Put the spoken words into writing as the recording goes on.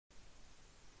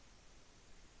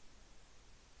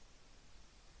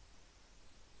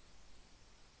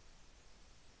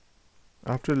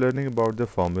After learning about the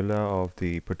formula of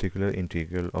the particular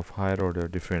integral of higher order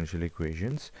differential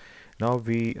equations, now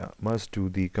we must do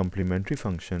the complementary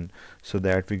function so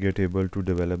that we get able to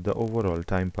develop the overall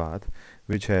time path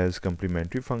which has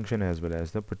complementary function as well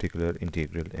as the particular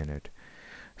integral in it.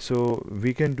 So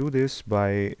we can do this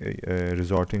by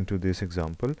resorting to this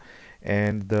example,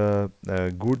 and the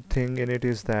good thing in it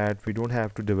is that we don't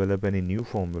have to develop any new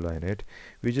formula in it.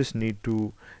 We just need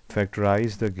to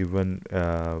factorize the given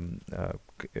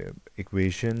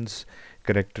equations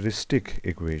characteristic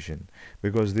equation,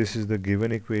 because this is the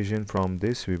given equation. From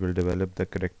this we will develop the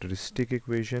characteristic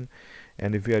equation,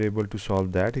 and if we are able to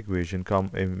solve that equation,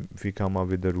 if we come up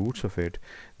with the roots of it,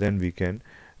 then we can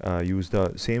use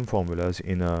the same formulas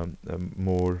in a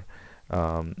more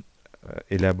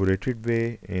elaborated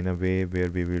way, in a way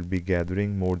where we will be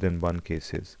gathering more than one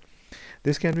cases.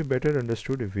 This can be better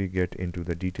understood if we get into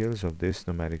the details of this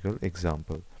numerical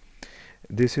example.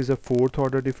 This is a fourth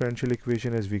order differential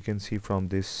equation, as we can see from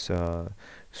this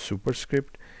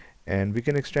superscript, and we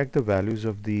can extract the values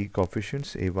of the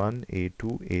coefficients a1, a2,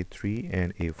 a3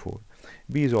 and a4.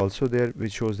 B is also there,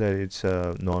 which shows that it's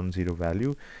a non-zero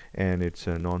value and it's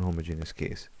a non-homogeneous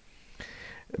case.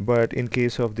 But in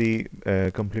case of the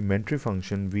complementary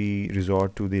function, we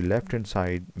resort to the left hand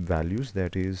side values,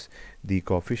 that is the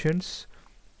coefficients,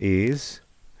 a's,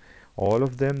 all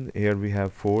of them. Here we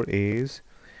have 4 a's.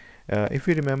 If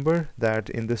we remember that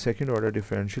in the second order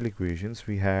differential equations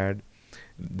we had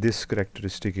this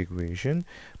characteristic equation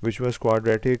which was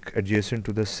quadratic adjacent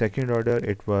to the second order.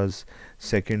 It was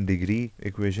second degree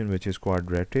equation which is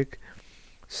quadratic.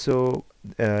 So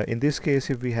in this case,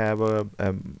 if we have a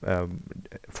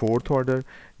fourth order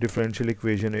differential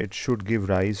equation, it should give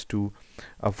rise to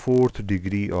a fourth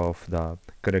degree of the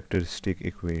characteristic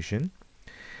equation,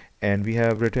 and we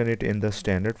have written it in the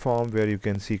standard form, where you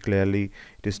can see clearly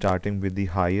it is starting with the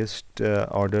highest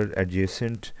order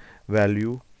adjacent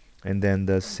value, and then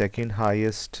the second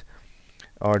highest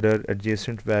order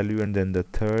adjacent value, and then the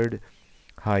third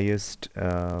highest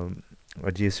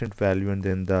adjacent value, and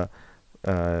then the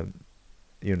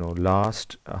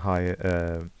last high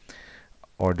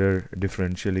order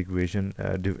differential equation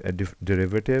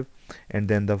derivative, and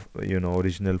then the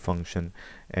original function,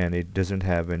 and it doesn't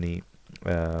have any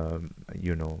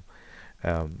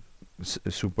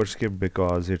superscript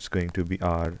because it's going to be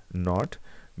r naught,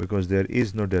 because there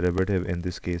is no derivative in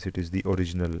this case. It is the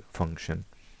original function.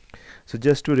 So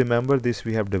just to remember this,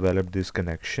 we have developed this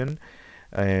connection,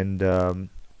 and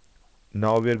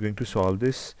now we are going to solve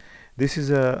this. This is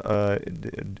a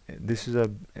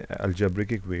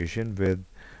algebraic equation with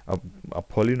a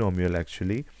polynomial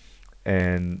actually,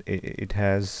 and it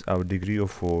has a degree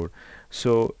of 4.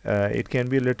 So it can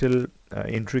be a little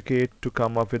intricate to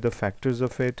come up with the factors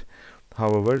of it.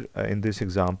 However, in this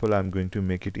example I'm going to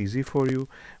make it easy for you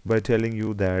by telling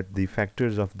you that the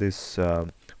factors of this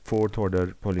fourth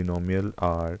order polynomial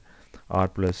are r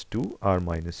plus 2, r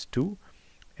minus 2,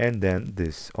 and then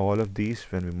this. All of these,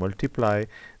 when we multiply,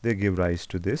 they give rise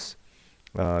to this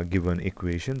given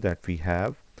equation that we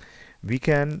have. We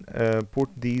can put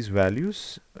these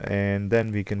values, and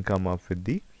then we can come up with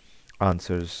the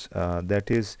answers. That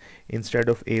is, instead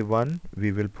of a1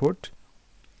 we will put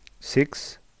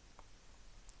 6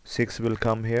 will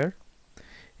come here,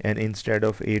 and instead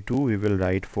of a2 we will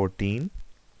write 14.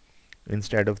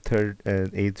 Instead of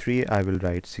a3 I will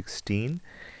write 16,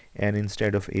 and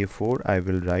instead of a4 I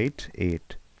will write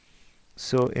 8.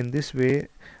 So in this way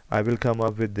I will come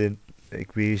up with the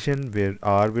equation where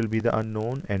r will be the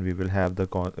unknown, and we will have the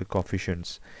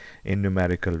coefficients in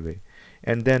numerical way,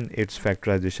 and then its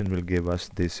factorization will give us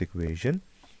this equation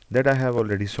that I have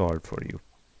already solved for you.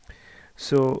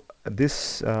 So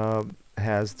this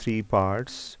has 3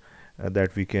 parts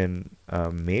that we can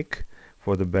make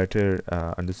for the better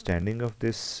understanding of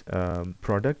this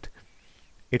product.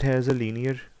 It has a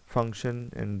linear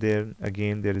function, and then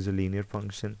again there is a linear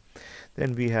function.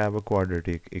 Then we have a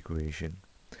quadratic equation.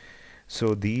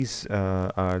 So these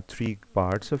are 3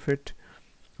 parts of it.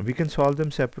 We can solve them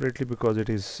separately because it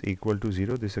is equal to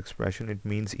 0. This expression, it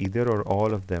means either or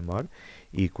all of them are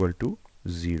equal to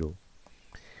 0.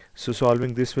 So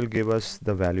solving this will give us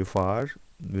the value of r,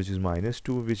 which is minus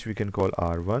 2, which we can call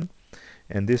r1,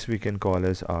 and this we can call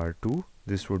as r2.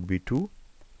 This would be 2,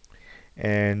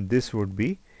 and this would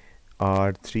be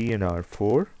r3 and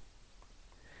r4,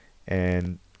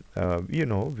 and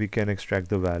we can extract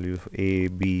the value of a,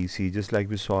 b, c, just like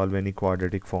we solve any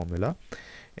quadratic formula,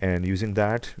 and using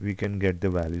that we can get the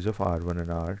values of r1 and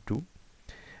r2,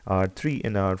 r3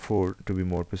 and r4 to be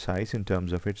more precise in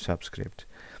terms of its subscript.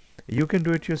 You can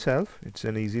do it yourself. It's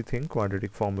an easy thing,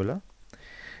 quadratic formula.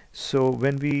 So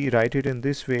when we write it in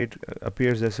this way, it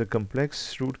appears as a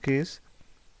complex root case.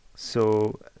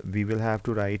 So we will have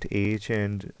to write h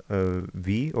and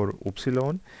v or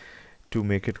epsilon to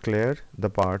make it clear the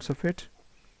parts of it,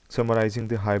 summarizing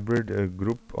the hybrid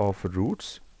group of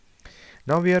roots.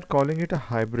 Now we are calling it a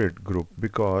hybrid group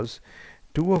because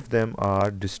two of them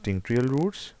are distinct real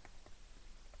roots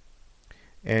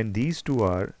and these two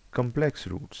are complex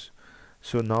roots.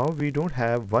 So now we don't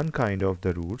have one kind of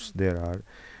the roots, there are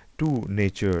two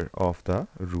nature of the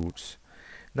roots.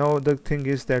 Now the thing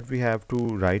is that we have to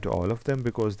write all of them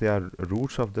because they are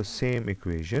roots of the same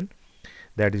equation,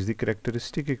 that is the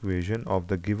characteristic equation of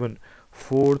the given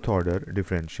fourth order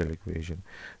differential equation.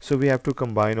 So we have to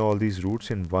combine all these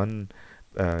roots in one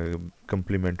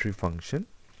complementary function.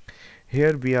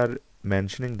 Here we are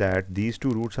mentioning that these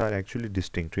two roots are actually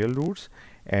distinct real roots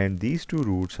and these two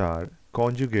roots are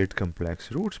conjugate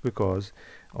complex roots because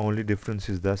only difference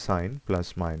is the sign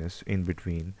plus minus in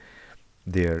between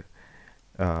their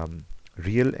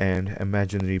real and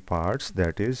imaginary parts,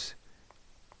 that is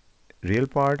real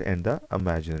part and the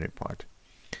imaginary part.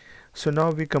 So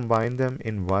now we combine them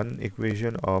in one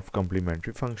equation of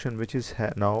complementary function, which is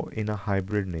now in a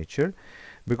hybrid nature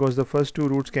because the first two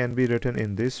roots can be written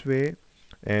in this way,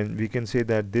 and we can say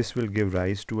that this will give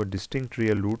rise to a distinct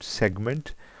real root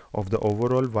segment of the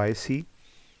overall yc.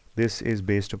 This is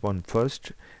based upon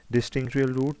first distinct real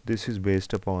root, this is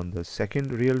based upon the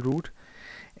second real root,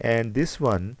 and this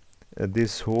one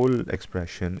this whole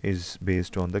expression is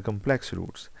based on the complex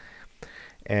roots,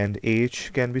 and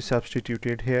h can be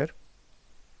substituted here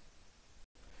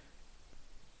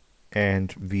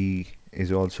and v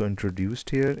is also introduced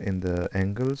here in the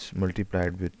angles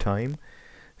multiplied with time.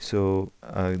 So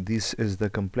this is the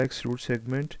complex root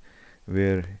segment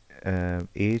where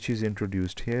h is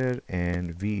introduced here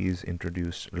and v is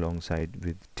introduced alongside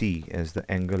with t as the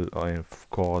angle of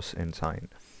cos and sine.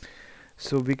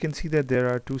 So we can see that there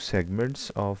are two segments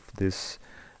of this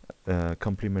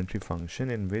complementary function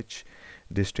in which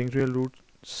distinct real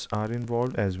roots are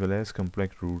involved as well as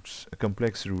complex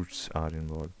roots are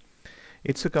involved.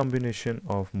 It's a combination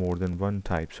of more than one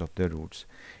types of the roots.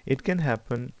 It can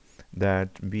happen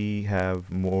that we have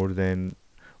more than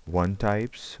one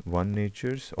types, one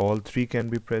natures, all three can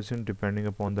be present depending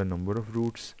upon the number of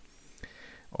roots,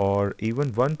 or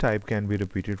even one type can be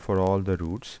repeated for all the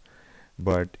roots,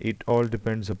 but it all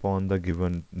depends upon the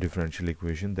given differential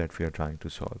equation that we are trying to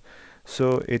solve.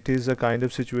 So it is a kind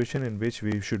of situation in which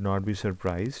we should not be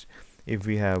surprised if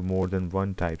we have more than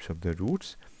one types of the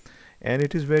roots, and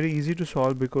it is very easy to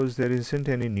solve because there isn't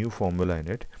any new formula in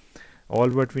it. All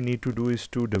what we need to do is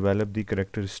to develop the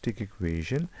characteristic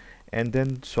equation and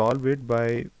then solve it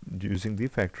by using the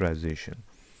factorization.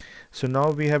 So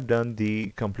now we have done the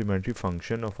complementary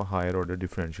function of a higher order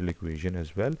differential equation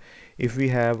as well. If we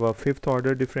have a fifth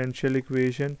order differential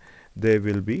equation, there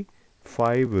will be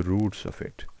 5 roots of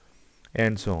it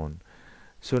and so on.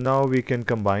 So now we can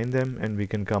combine them and we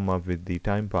can come up with the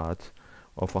time path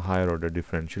of a higher order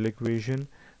differential equation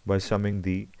by summing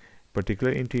the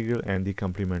particular integral and the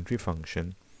complementary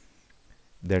function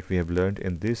that we have learned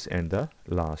in this and the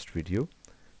last video.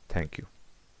 Thank you.